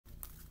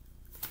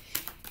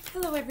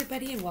Hello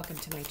everybody and welcome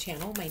to my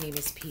channel. My name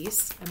is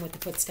Peace. I'm with the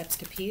Footsteps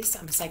to Peace.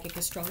 I'm a psychic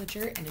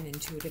astrologer and an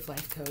intuitive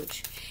life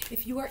coach.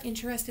 If you are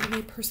interested in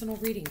a personal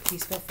reading,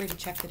 please feel free to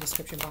check the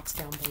description box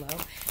down below.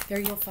 There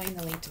you'll find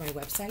the link to my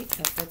website,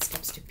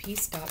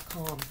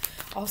 thefootstepstopeace.com.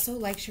 Also,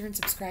 like, share, and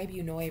subscribe.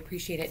 You know I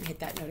appreciate it, and hit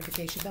that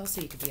notification bell so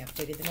you can be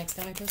updated the next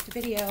time I post a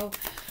video.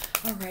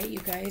 All right, you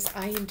guys,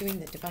 I am doing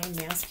the Divine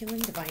Masculine,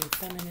 Divine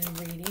Feminine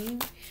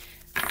reading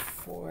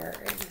for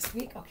this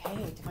week.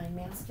 Okay, Divine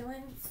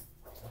Masculine.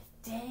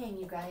 Dang,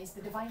 you guys,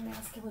 the Divine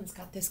Masculine's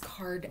got this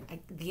card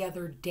the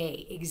other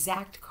day,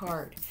 exact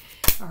card.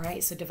 All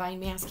right, so Divine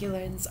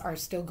Masculines are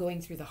still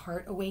going through the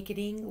heart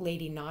awakening.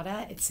 Lady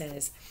Nada, it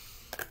says,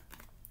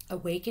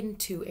 awaken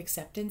to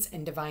acceptance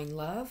and divine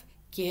love,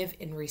 give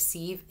and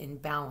receive in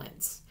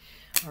balance.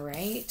 All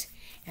right,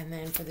 and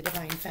then for the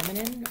Divine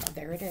Feminine, oh,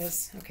 there it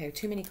is. Okay,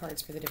 too many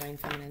cards for the Divine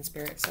Feminine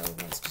Spirit, so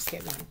let's just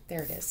get one.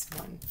 There it is,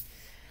 one.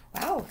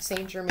 Wow,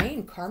 Saint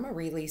Germain, karma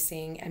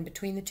releasing, and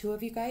between the two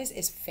of you guys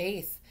is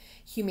faith,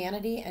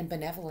 humanity, and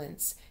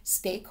benevolence.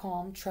 Stay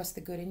calm, trust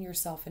the good in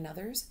yourself and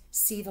others,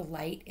 see the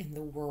light in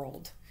the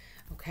world.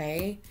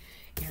 Okay,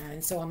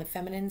 and so on the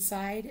feminine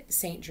side,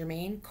 Saint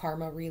Germain,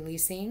 karma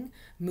releasing,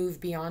 move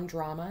beyond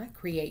drama,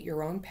 create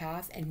your own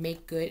path, and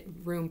make good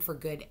room for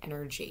good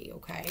energy.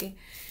 Okay,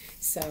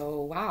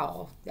 so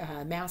wow,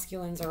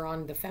 masculines are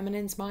on the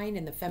feminine's mind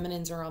and the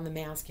feminines are on the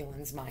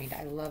masculine's mind.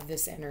 I love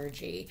this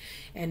energy,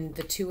 and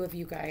the two of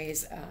you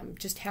guys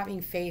just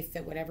having faith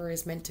that whatever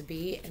is meant to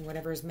be and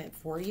whatever is meant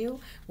for you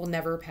will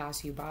never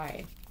pass you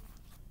by.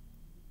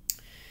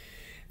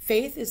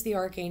 Faith is the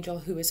archangel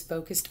who is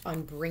focused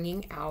on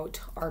bringing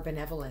out our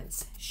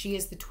benevolence. She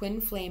is the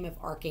twin flame of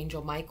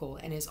Archangel Michael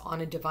and is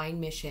on a divine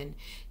mission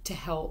to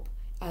help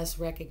us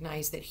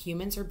recognize that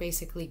humans are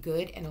basically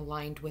good and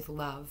aligned with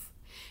love.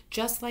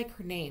 Just like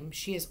her name,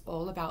 she is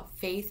all about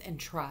faith and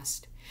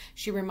trust.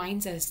 She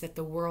reminds us that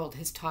the world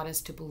has taught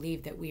us to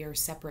believe that we are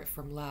separate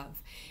from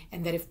love,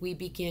 and that if we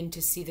begin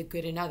to see the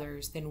good in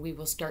others, then we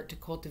will start to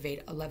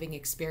cultivate a loving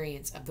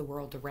experience of the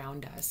world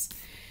around us.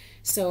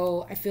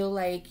 So I feel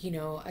like, you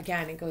know,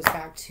 again, it goes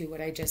back to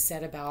what I just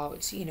said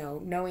about, you know,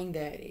 knowing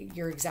that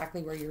you're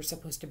exactly where you're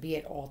supposed to be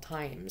at all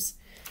times.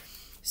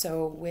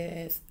 So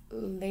with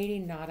Lady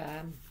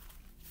Nada,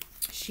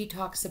 she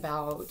talks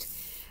about,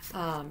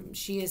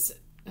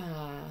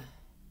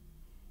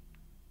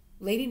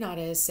 Lady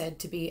Nada is said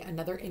to be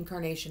another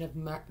incarnation of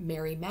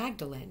Mary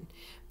Magdalene,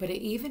 but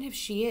even if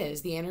she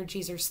is, the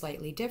energies are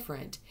slightly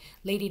different.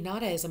 Lady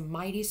Nada is a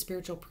mighty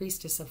spiritual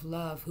priestess of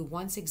love who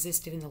once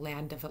existed in the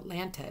land of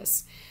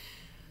Atlantis.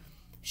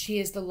 She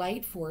is the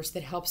light force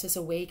that helps us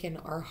awaken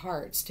our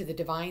hearts to the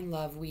divine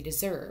love we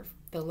deserve,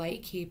 the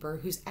light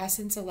keeper whose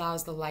essence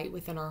allows the light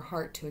within our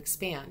heart to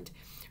expand,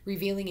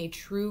 revealing a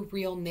true,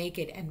 real,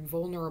 naked, and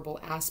vulnerable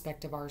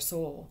aspect of our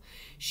soul.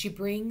 She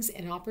brings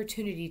an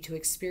opportunity to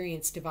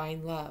experience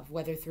divine love,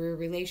 whether through a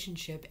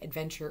relationship,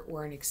 adventure,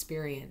 or an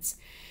experience.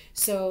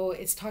 So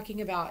it's talking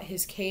about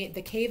his cave.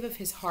 The cave of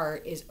his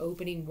heart is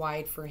opening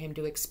wide for him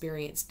to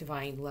experience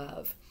divine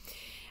love.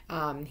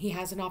 He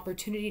has an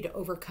opportunity to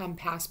overcome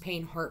past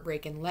pain,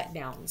 heartbreak, and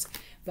letdowns,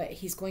 but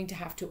he's going to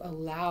have to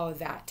allow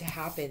that to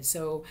happen.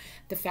 So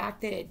the fact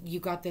that you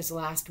got this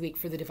last week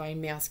for the Divine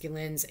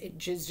Masculines, it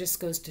just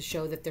goes to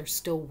show that they're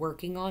still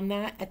working on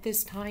that at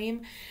this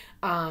time.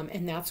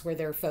 And that's where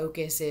their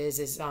focus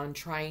is on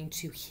trying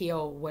to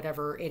heal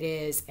whatever it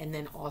is, and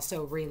then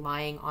also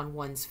relying on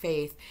one's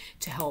faith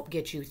to help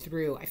get you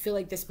through. I feel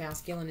like this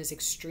masculine is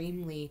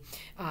extremely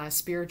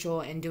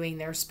spiritual and doing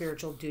their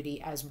spiritual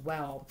duty as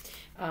well.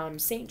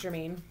 Saint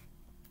Germain,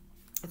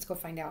 let's go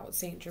find out.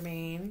 Saint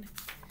Germain,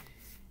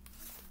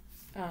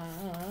 where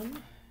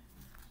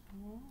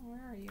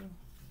are you?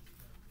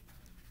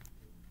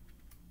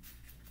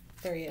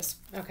 There he is.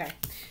 Okay.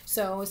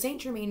 So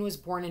Saint Germain was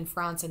born in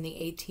France in the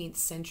 18th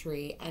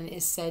century and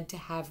is said to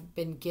have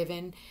been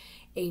given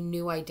a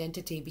new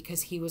identity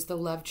because he was the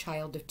love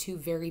child of two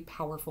very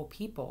powerful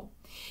people.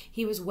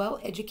 He was well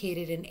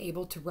educated and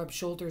able to rub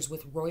shoulders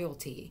with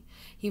royalty.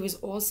 He was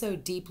also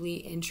deeply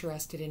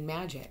interested in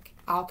magic,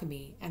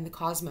 alchemy, and the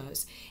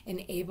cosmos,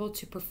 and able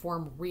to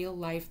perform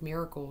real-life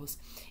miracles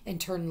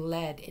and turn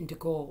lead into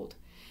gold.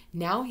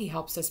 Now he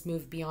helps us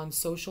move beyond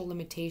social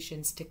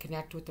limitations to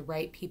connect with the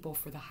right people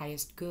for the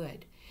highest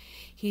good.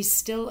 He's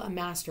still a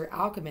master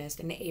alchemist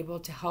and able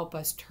to help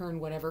us turn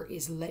whatever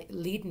is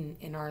leaden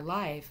in our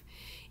life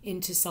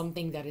into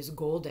something that is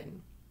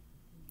golden.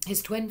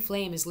 His twin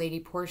flame is Lady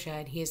Portia,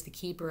 and he is the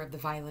keeper of the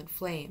violent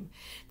flame,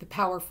 the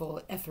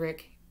powerful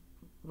etheric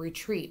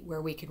retreat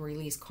where we can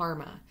release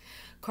karma.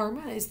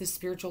 Karma is the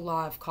spiritual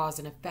law of cause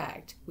and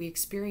effect. We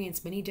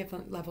experience many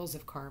different levels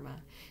of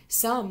karma.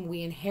 Some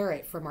we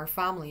inherit from our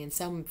family, and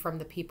some from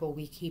the people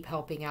we keep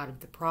helping out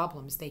of the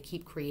problems they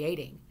keep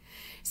creating.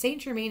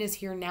 Saint Germain is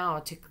here now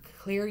to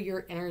clear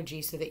your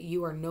energy so that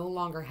you are no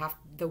longer have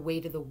the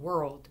weight of the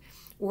world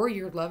or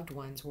your loved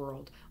one's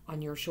world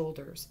on your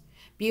shoulders.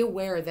 Be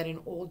aware that an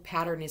old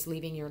pattern is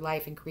leaving your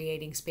life and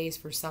creating space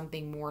for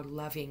something more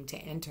loving to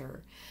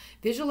enter.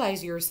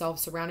 Visualize yourself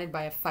surrounded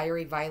by a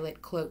fiery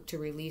violet cloak to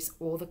release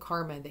all the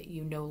karma that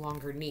you no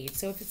longer need.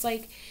 So if it's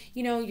like,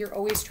 you know, you're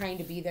always trying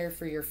to be there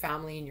for your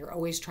family and you're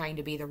always trying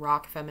to be the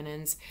rock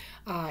feminines,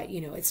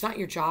 you know, it's not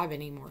your job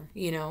anymore.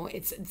 You know,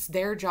 it's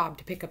their job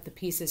to pick up the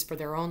pieces for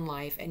their own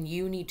life, and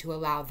you need to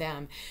allow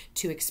them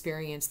to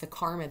experience the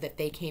karma that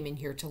they came in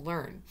here to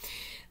learn.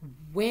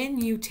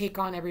 When you take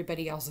on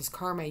everybody else's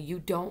karma, you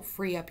don't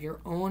free up your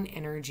own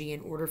energy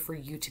in order for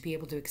you to be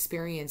able to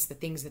experience the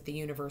things that the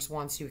universe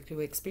wants you to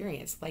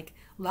experience, like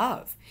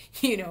love,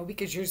 you know,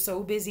 because you're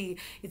so busy.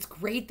 It's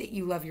great that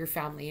you love your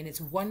family and it's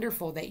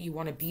wonderful that you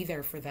want to be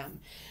there for them.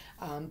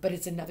 But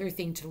it's another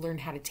thing to learn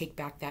how to take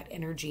back that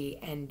energy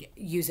and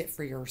use it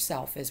for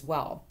yourself as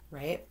well,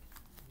 right?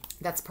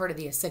 That's part of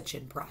the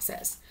ascension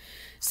process.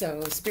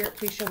 So, Spirit,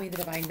 please show me the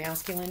divine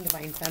masculine,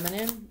 divine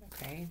feminine.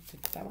 Okay,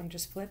 did that one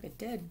just flip? It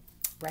did.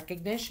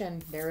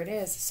 Recognition. There it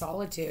is.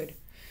 Solitude.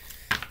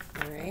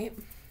 All right.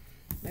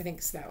 I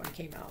think that one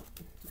came out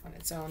on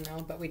its own,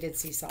 though, but we did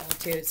see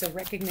solitude. So,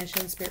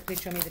 recognition. Spirit,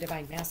 please show me the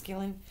divine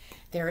masculine.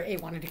 There,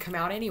 it wanted to come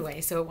out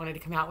anyway, so it wanted to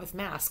come out with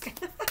mask.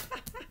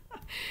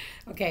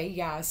 Okay,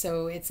 yeah,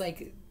 so it's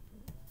like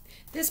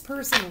this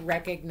person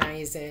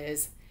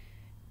recognizes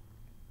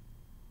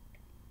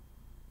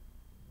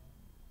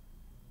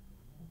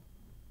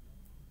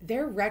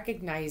they're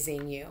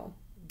recognizing you.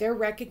 They're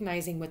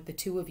recognizing what the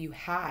two of you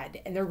had,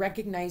 and they're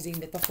recognizing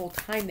that the whole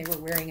time they were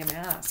wearing a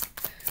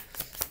mask.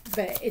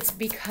 But it's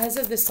because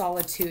of the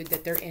solitude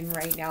that they're in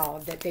right now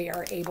that they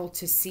are able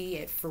to see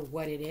it for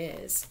what it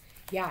is.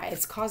 Yeah,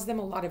 it's caused them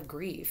a lot of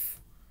grief.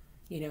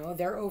 You know,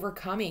 they're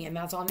overcoming, and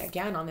that's on,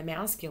 again, on the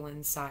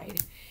masculine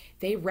side.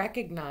 They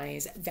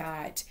recognize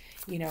that,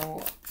 you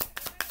know,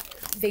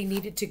 they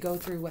needed to go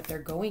through what they're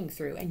going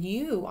through. And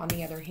you, on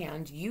the other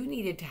hand, you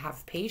needed to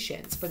have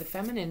patience. For the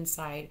feminine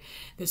side,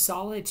 the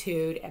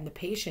solitude and the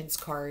patience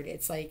card,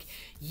 it's like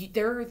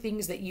there are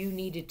things that you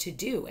needed to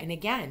do. And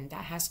again,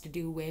 that has to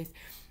do with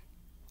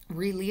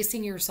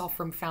releasing yourself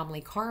from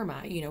family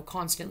karma, you know,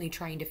 constantly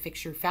trying to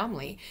fix your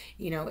family.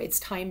 You know,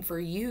 it's time for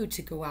you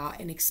to go out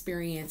and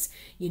experience,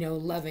 you know,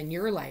 love in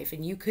your life.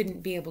 And you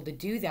couldn't be able to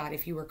do that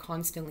if you were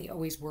constantly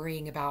always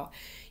worrying about,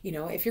 you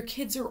know, if your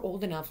kids are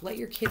old enough, let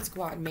your kids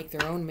go out and make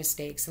their own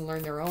mistakes and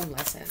learn their own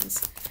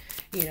lessons,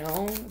 you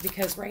know,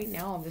 because right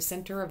now the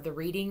center of the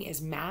reading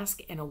is mask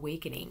and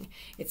awakening.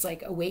 It's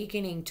like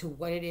awakening to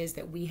what it is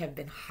that we have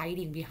been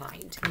hiding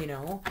behind, you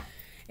know.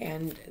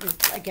 And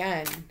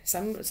again,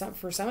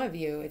 for some of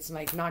you, it's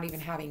like not even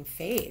having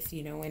faith,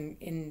 you know,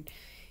 in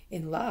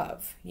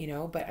love, you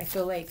know. But I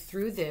feel like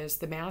through this,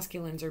 the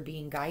masculines are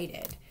being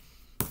guided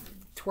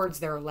towards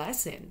their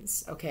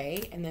lessons,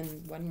 okay? And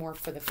then one more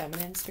for the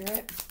feminine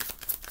spirit.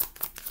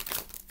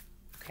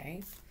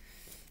 Okay,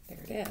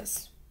 there it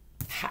is.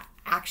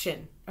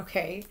 Action,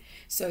 okay?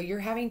 So you're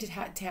having to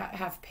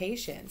have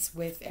patience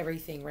with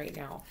everything right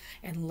now.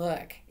 And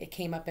look, it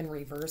came up in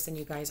reverse, and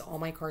you guys, all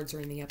my cards are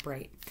in the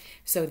upright.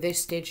 So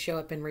this did show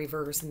up in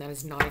reverse, and that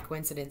is not a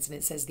coincidence, and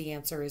it says the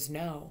answer is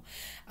no.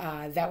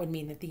 That would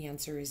mean that the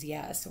answer is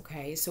yes,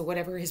 okay? So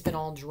whatever has been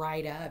all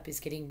dried up is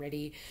getting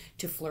ready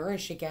to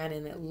flourish again.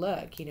 And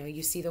look, you know,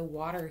 you see the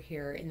water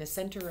here in the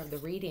center of the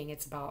reading.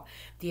 It's about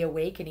the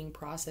awakening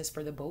process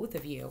for the both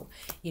of you.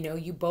 You know,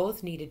 you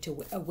both needed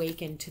to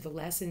awaken to the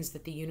lessons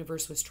that the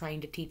universe was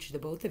trying to teach the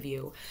both of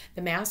you.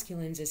 The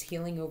masculines is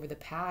healing over the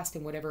past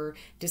and whatever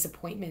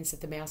disappointments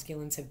that the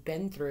masculines have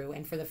been through.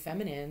 And for the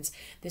feminines,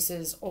 this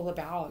is all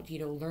about, you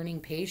know,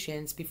 learning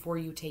patience before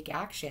you take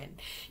action.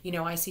 You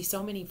know, I see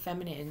so many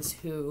feminines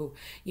who,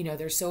 you know,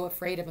 they're so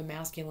afraid of a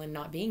masculine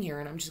not being here,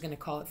 and I'm just going to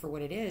call it for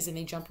what it is, and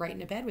they jump right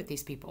into bed with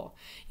these people,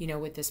 you know,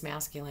 with this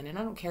masculine. And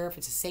I don't care if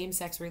it's a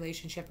same-sex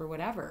relationship or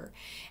whatever.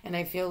 And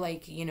I feel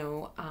like, you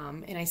know,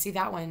 and I see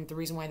that one, the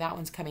reason why that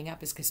one's coming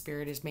up is because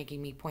Spirit is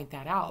making me point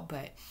that out.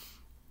 But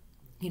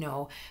you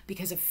know,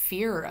 because of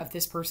fear of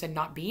this person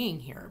not being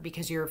here,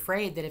 because you're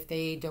afraid that if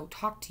they don't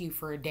talk to you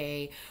for a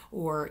day,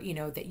 or, you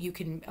know, that you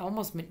can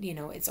almost, you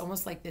know, it's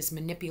almost like this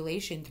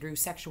manipulation through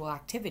sexual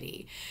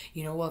activity.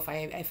 You know, well,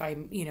 if I,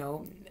 you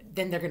know,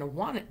 then they're going to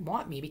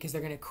want me because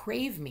they're going to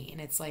crave me.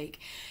 And it's like,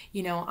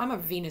 you know, I'm a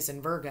Venus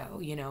and Virgo,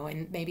 you know,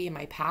 and maybe in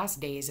my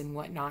past days and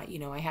whatnot, you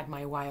know, I had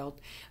my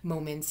wild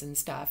moments and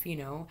stuff, you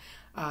know,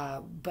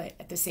 but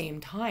at the same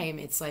time,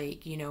 it's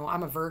like, you know,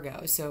 I'm a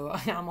Virgo, so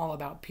I'm all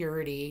about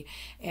purity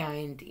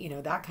and, you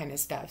know, that kind of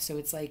stuff. So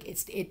it's like,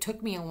 it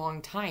took me a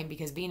long time,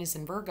 because Venus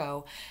and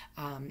Virgo,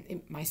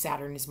 my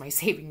Saturn is my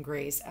saving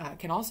grace,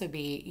 can also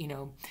be, you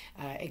know,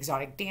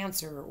 exotic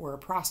dancer or a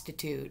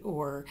prostitute,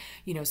 or,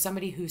 you know,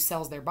 somebody who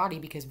sells their body,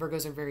 because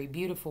Virgos are very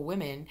beautiful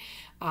women,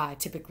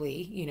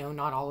 typically, you know,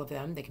 not all of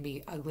them. They can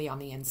be ugly on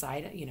the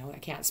inside. You know, I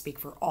can't speak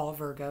for all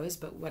Virgos,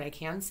 but what I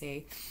can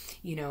say,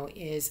 you know,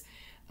 is,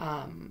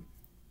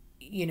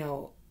 you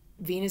know,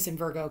 Venus in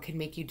Virgo can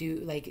make you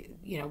do, like,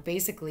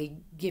 basically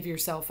give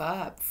yourself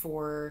up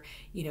for,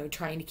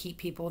 trying to keep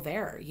people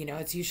there.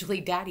 It's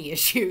usually daddy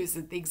issues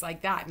and things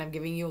like that. And I'm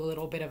giving you a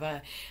little bit of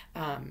a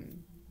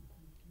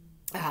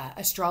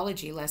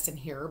astrology lesson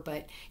here,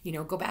 but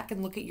go back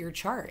and look at your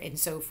chart. And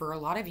so for a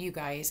lot of you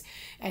guys,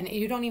 and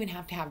you don't even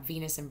have to have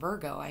Venus in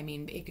Virgo, I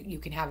mean, you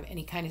can have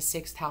any kind of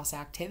sixth house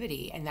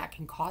activity, and that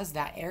can cause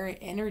that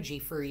energy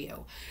for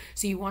you.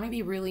 So you want to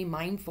be really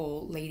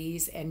mindful,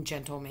 ladies and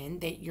gentlemen,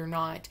 that you're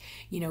not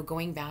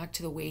going back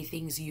to the way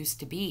things used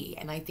to be.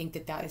 And I think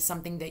that that is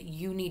something that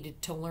you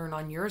needed to learn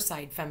on your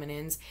side,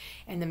 feminines,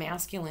 and the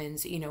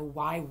masculines.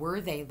 Why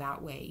were they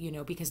that way?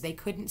 Because they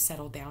couldn't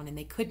settle down and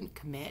they couldn't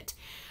commit.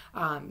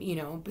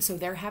 So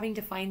they're having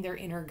to find their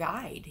inner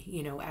guide,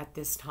 at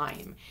this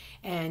time.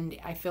 And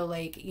I feel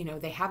like,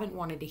 they haven't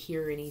wanted to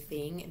hear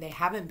anything. They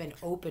haven't been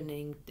open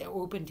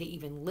to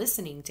even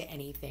listening to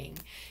anything.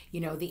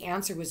 The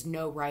answer was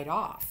no right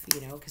off,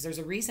 because there's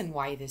a reason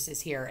why this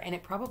is here. And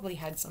it probably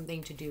had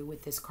something to do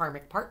with this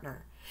karmic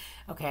partner.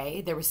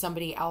 Okay, there was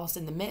somebody else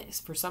in the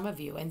mix for some of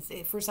you. And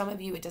for some of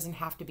you, it doesn't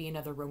have to be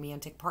another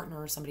romantic partner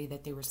or somebody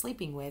that they were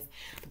sleeping with,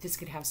 but this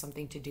could have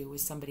something to do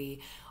with somebody,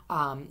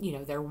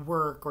 their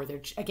work or their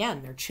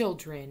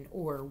children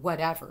or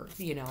whatever,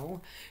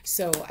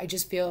 So I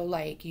just feel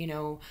like,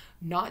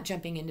 not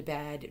jumping into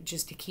bed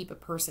just to keep a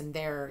person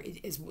there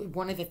is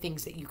one of the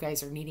things that you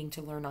guys are needing to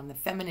learn on the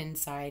feminine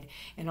side.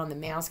 And on the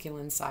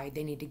masculine side,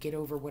 they need to get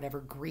over whatever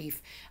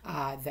grief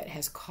that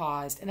has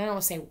caused. And I don't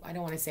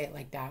want to say it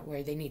like that,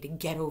 where they need to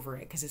get over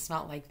it, because it's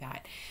not like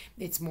that.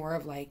 It's more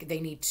of like they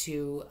need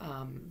to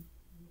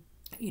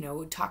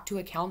talk to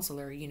a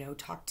counselor,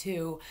 talk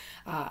to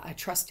a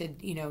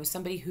trusted,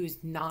 somebody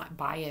who's not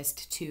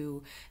biased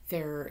to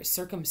their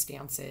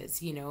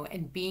circumstances,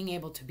 and being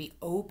able to be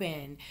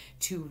open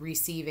to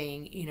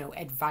receiving,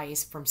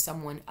 advice from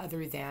someone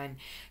other than,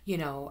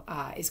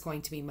 is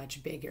going to be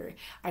much bigger.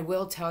 I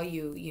will tell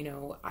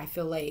you, I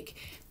feel like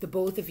the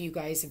both of you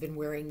guys have been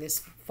wearing this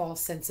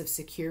false sense of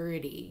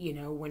security,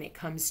 when it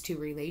comes to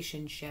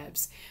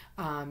relationships,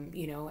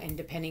 and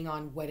depending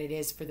on what it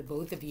is for the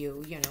both of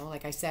you,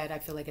 like I said, I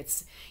feel like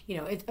it's,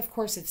 of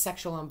course it's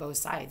sexual on both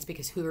sides,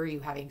 because who are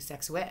you having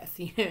sex with?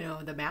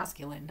 The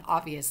masculine,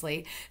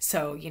 obviously.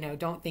 So,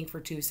 don't think for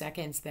 2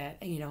 seconds that,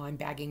 I'm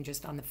bagging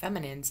just on the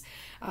feminines,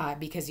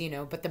 because,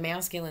 but the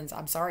masculines,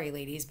 I'm sorry,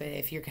 ladies, but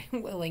if you're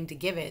willing to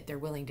give it, they're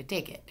willing to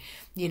take it,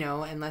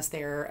 unless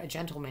they're a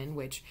gentleman,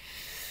 which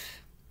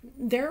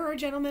there are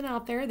gentlemen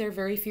out there. They're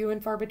very few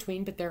and far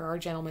between, but there are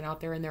gentlemen out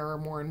there, and there are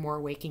more and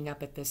more waking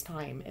up at this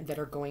time that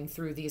are going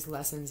through these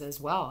lessons as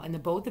well. And the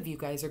both of you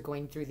guys are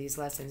going through these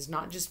lessons,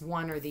 not just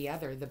one or the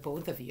other, the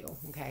both of you,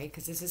 okay?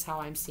 Because this is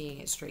how I'm seeing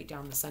it straight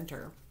down the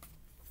center.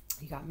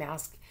 You got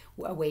mask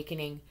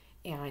awakening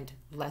and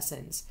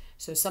lessons.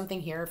 So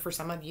something here for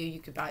some of you, you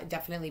could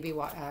definitely be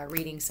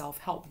reading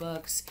self-help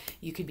books.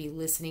 You could be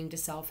listening to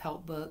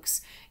self-help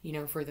books.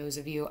 For those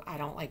of you, I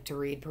don't like to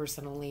read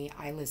personally.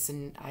 I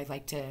listen. I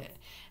like to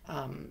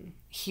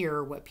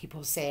hear what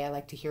people say. I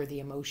like to hear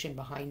the emotion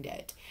behind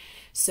it.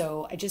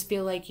 So I just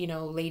feel like,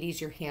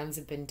 ladies, your hands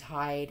have been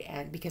tied,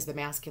 and because the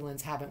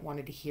masculines haven't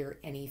wanted to hear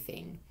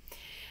anything.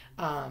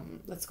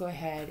 Let's go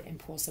ahead and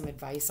pull some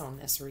advice on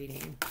this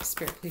reading.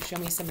 Spirit, please show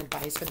me some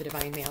advice for the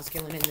divine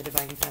masculine and the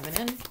divine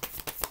feminine.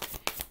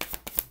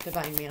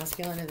 Divine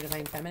masculine and the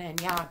divine feminine.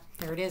 Yeah,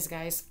 there it is,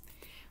 guys.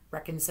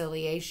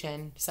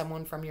 Reconciliation.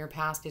 Someone from your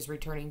past is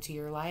returning to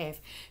your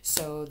life.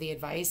 So the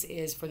advice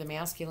is for the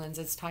masculines,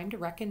 it's time to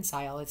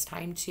reconcile. It's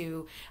time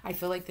to, I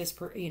feel like this,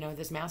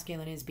 this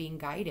masculine is being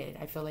guided.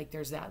 I feel like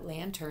there's that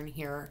lantern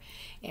here,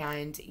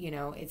 and,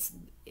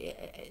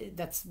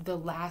 that's the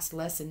last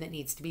lesson that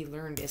needs to be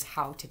learned, is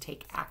how to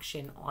take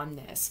action on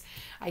this.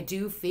 I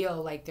do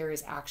feel like there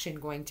is action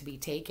going to be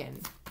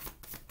taken.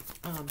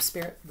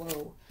 Spirit,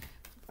 whoa.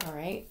 All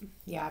right.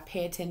 Yeah,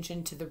 pay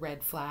attention to the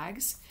red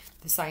flags.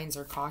 The signs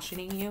are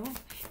cautioning you.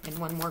 And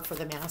one more for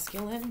the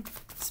masculine.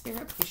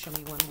 Spirit, please show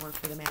me one more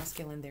for the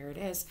masculine. There it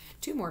is.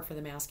 2 more for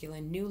the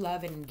masculine. New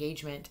love and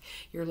engagement.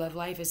 Your love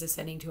life is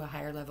ascending to a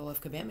higher level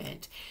of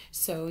commitment.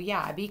 So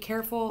yeah, be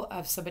careful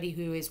of somebody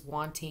who is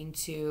wanting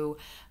to,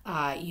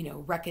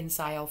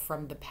 reconcile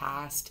from the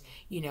past,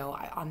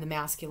 on the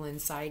masculine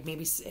side.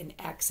 Maybe an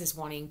ex is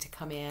wanting to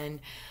come in.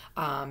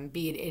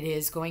 It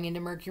is going into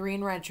Mercury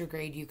in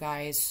retrograde, you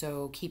guys.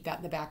 So keep that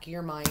in the back of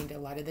your mind. A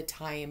lot of the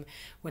time,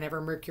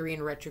 whenever Mercury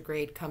in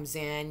retrograde comes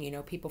in,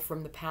 people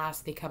from the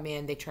past, they come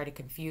in, they try to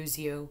confuse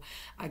you.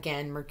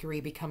 Again,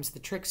 Mercury becomes the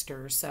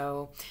trickster.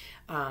 So,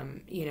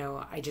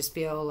 I just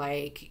feel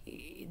like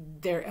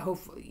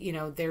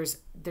there's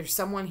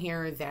someone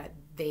here that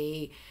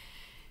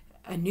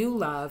a new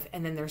love,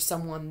 and then there's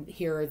someone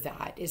here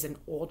that is an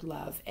old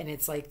love, and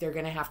it's like they're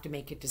going to have to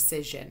make a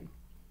decision.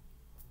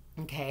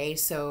 Okay,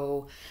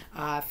 so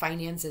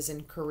finances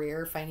and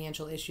career,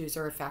 financial issues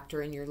are a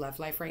factor in your love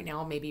life right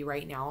now. Maybe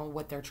right now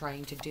what they're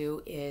trying to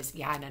do is,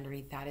 yeah, and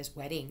underneath that is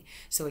wedding.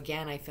 So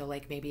again, I feel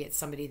like maybe it's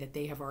somebody that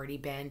they have already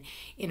been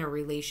in a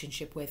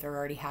relationship with or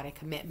already had a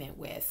commitment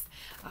with.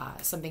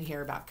 Something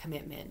here about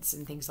commitments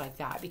and things like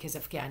that. Because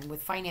again,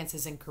 with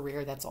finances and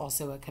career, that's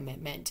also a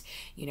commitment.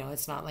 You know,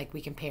 it's not like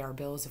we can pay our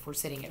bills if we're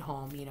sitting at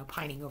home, you know,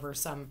 pining over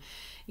some,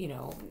 you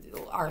know,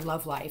 our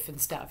love life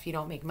and stuff. You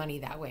don't make money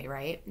that way,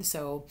 right?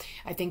 So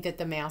I think that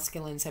the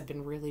masculines have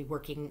been really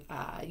working,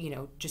 you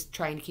know, just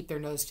trying to keep their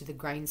nose to the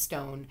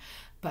grindstone.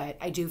 But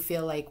I do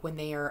feel like when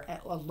they are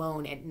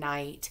alone at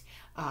night,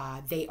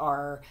 I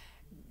feel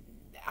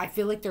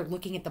like they're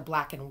looking at the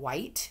black and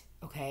white,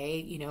 okay,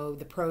 you know,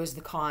 the pros,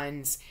 the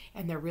cons,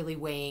 and they're really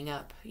weighing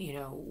up, you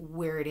know,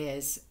 where it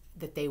is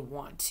that they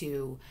want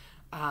to,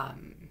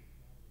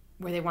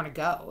 where they want to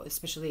go,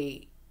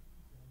 especially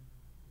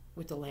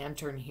with the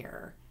lantern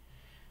here.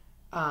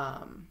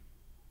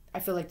 I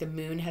feel like the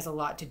moon has a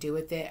lot to do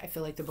with it. I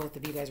feel like the both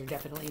of you guys are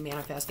definitely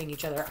manifesting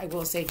each other. I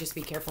will say just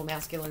be careful,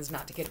 masculines,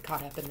 not to get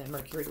caught up in the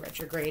Mercury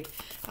retrograde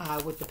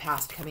with the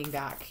past coming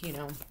back, you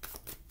know.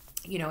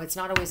 You know, it's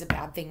not always a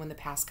bad thing when the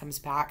past comes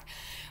back,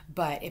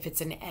 but if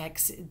it's an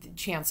ex,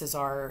 chances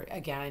are,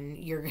 again,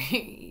 you're...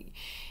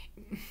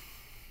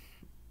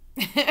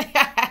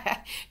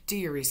 Do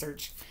your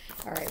research.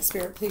 All right,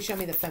 Spirit, please show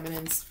me the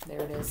feminines.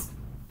 There it is.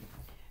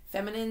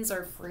 Feminines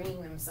are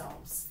freeing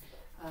themselves.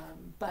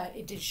 But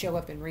it did show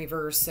up in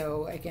reverse.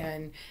 So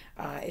again,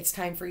 it's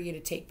time for you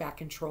to take back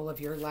control of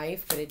your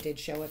life, but it did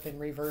show up in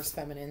reverse,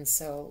 feminines.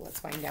 So let's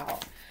find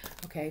out.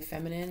 Okay,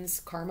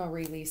 feminines, karma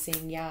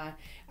releasing. Yeah,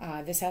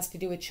 this has to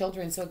do with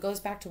children. So it goes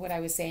back to what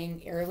I was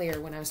saying earlier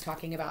when I was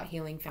talking about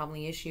healing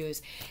family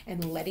issues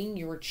and letting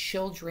your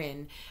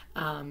children,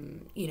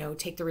 you know,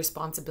 take the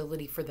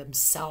responsibility for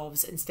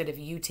themselves instead of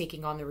you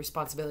taking on the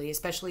responsibility,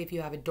 especially if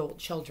you have adult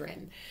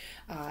children,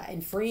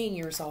 and freeing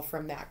yourself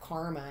from that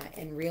karma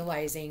and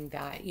realizing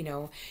that, you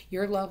know,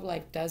 your love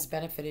life does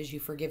benefit as you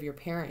forgive your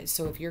parents.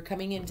 So if you're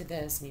coming into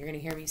this, and you're going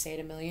to hear me say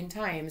it a million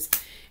times,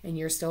 and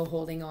you're still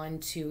holding on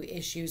to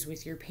issues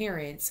with your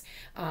parents,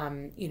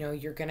 you know,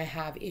 you're going to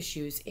have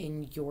issues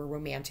in your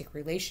romantic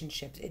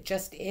relationships. It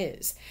just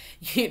is.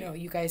 You know,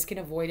 you guys can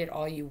avoid it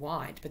all you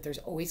want, but there's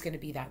always going to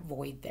be that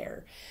void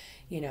there,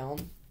 you know.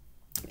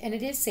 And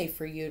it is safe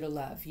for you to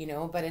love, you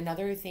know. But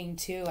another thing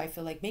too, I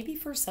feel like maybe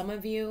for some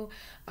of you,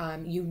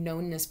 you've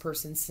known this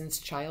person since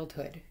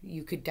childhood.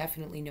 You could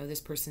definitely know this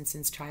person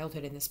since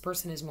childhood, and this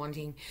person is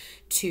wanting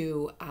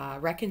to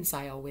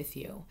reconcile with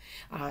you.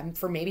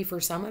 For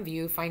some of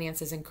you,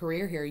 finances and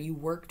career here, you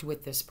worked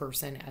with this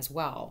person as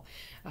well.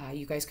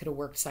 You guys could have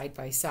worked side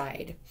by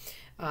side.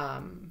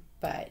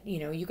 But, you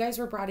know, you guys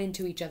were brought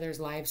into each other's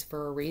lives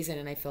for a reason.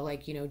 And I feel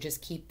like, you know,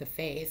 just keep the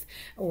faith,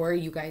 or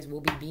you guys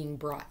will be being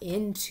brought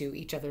into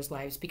each other's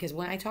lives. Because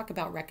when I talk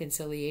about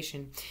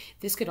reconciliation,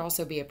 this could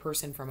also be a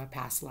person from a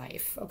past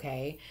life.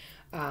 Okay.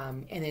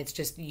 And it's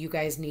just, you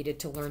guys needed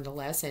to learn the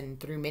lesson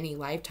through many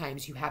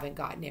lifetimes. You haven't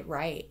gotten it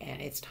right.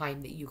 And it's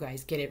time that you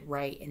guys get it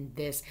right in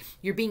this.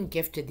 You're being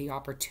gifted the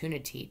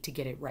opportunity to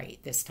get it right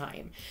this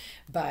time.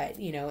 But,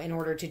 you know, in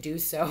order to do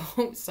so,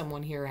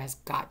 someone here has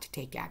got to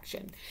take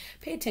action.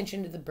 Pay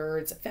attention to the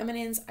birds.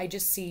 Feminines, I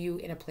just see you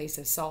in a place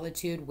of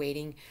solitude,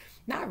 waiting.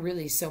 Not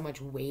really so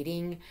much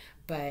waiting,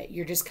 but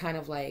you're just kind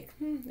of like,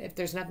 if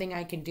there's nothing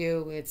I can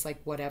do, it's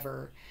like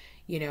whatever.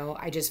 You know,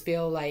 I just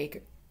feel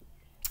like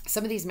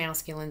some of these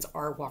masculines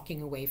are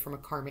walking away from a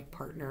karmic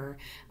partner.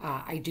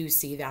 I do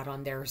see that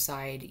on their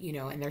side, you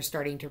know, and they're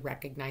starting to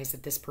recognize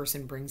that this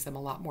person brings them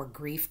a lot more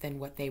grief than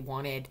what they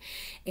wanted.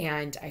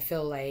 And I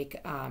feel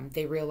like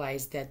they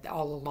realized that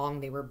all along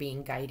they were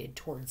being guided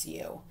towards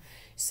you.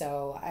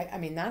 So, I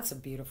mean, that's a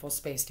beautiful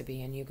space to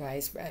be in, you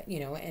guys, you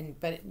know,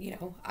 but, you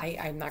know,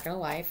 I'm not going to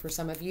lie, for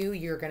some of you,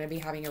 you're going to be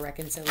having a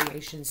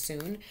reconciliation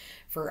soon.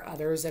 For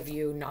others of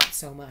you, not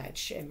so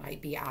much. It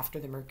might be after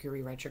the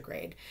Mercury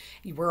retrograde.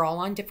 We're all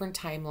on different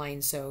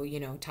timelines, so, you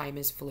know, time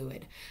is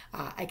fluid.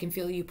 I can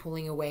feel you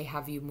pulling away.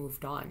 Have you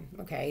moved on?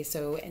 Okay,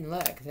 so, and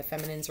look, the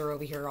feminines are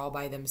over here all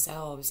by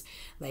themselves,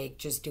 like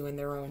just doing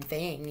their own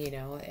thing, you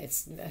know.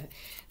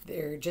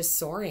 They're just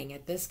soaring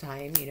at this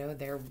time, you know.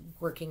 They're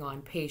working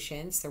on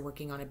patience, they're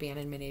working on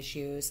abandonment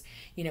issues,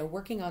 you know,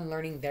 working on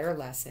learning their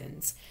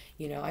lessons.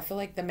 You know, I feel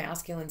like the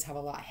masculines have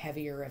a lot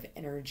heavier of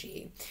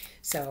energy.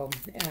 So,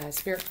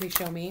 Spirit, please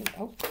show me.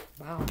 Oh,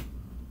 wow.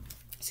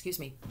 Excuse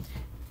me.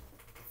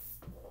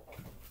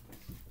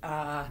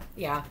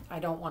 Yeah, I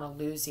don't want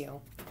to lose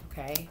you.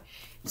 Okay.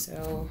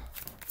 So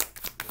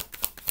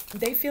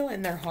they feel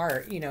in their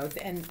heart, you know,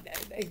 and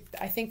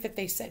I think that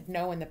they said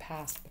no in the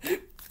past.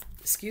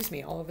 Excuse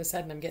me. All of a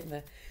sudden I'm getting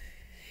the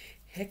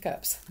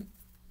hiccups.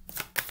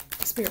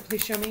 Spirit,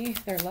 please show me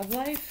their love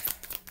life.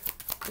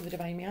 For the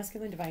divine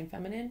masculine, divine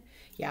feminine.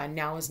 Yeah,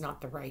 now is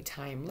not the right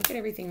time. Look at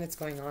everything that's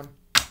going on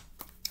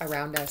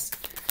around us.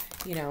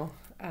 You know,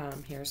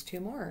 here's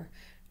two more.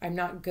 I'm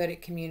not good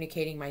at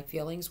communicating my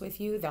feelings with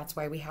you. That's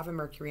why we have a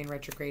Mercury in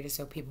retrograde, is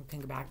so people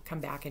can come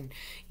back and,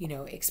 you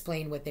know,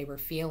 explain what they were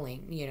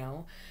feeling, you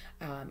know.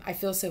 I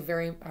feel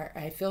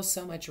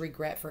so much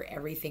regret for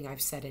everything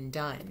I've said and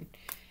done.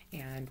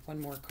 And one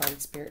more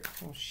card, Spirit.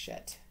 Oh,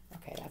 shit.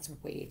 Okay, that's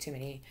way too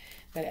many.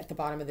 But at the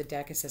bottom of the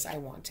deck, it says, I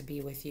want to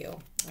be with you.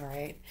 All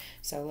right.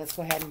 So let's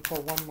go ahead and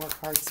pull one more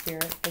card,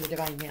 Spirit, for the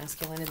Divine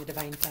Masculine and the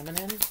Divine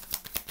Feminine.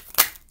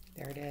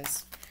 There it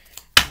is.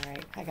 All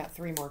right, I got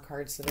 3 more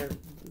cards, so they're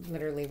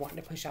literally wanting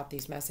to push out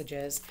these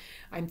messages.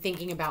 I'm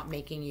thinking about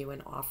making you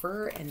an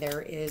offer, and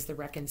there is the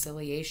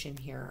reconciliation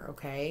here,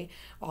 okay?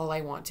 All I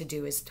want to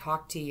do is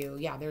talk to you.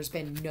 Yeah, there's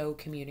been no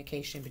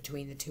communication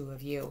between the two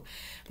of you,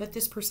 but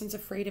this person's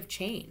afraid of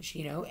change,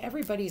 you know?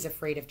 Everybody's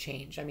afraid of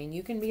change. I mean,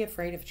 you can be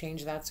afraid of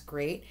change, that's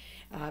great,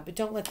 but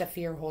don't let the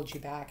fear hold you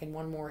back. And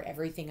one more,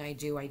 everything I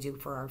do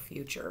for our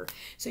future.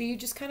 So you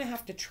just kind of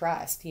have to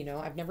trust, you know?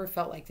 I've never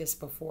felt like this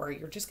before.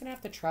 You're just going to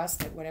have to trust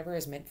that whatever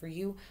is meant for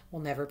you will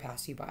never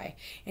pass you by.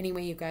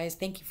 Anyway, you guys,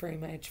 thank you very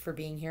much for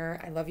being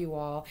here. I love you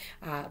all.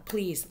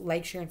 Please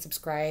like, share, and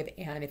subscribe.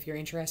 And if you're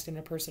interested in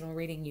a personal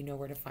reading, you know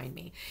where to find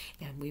me.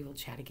 And we will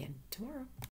chat again tomorrow.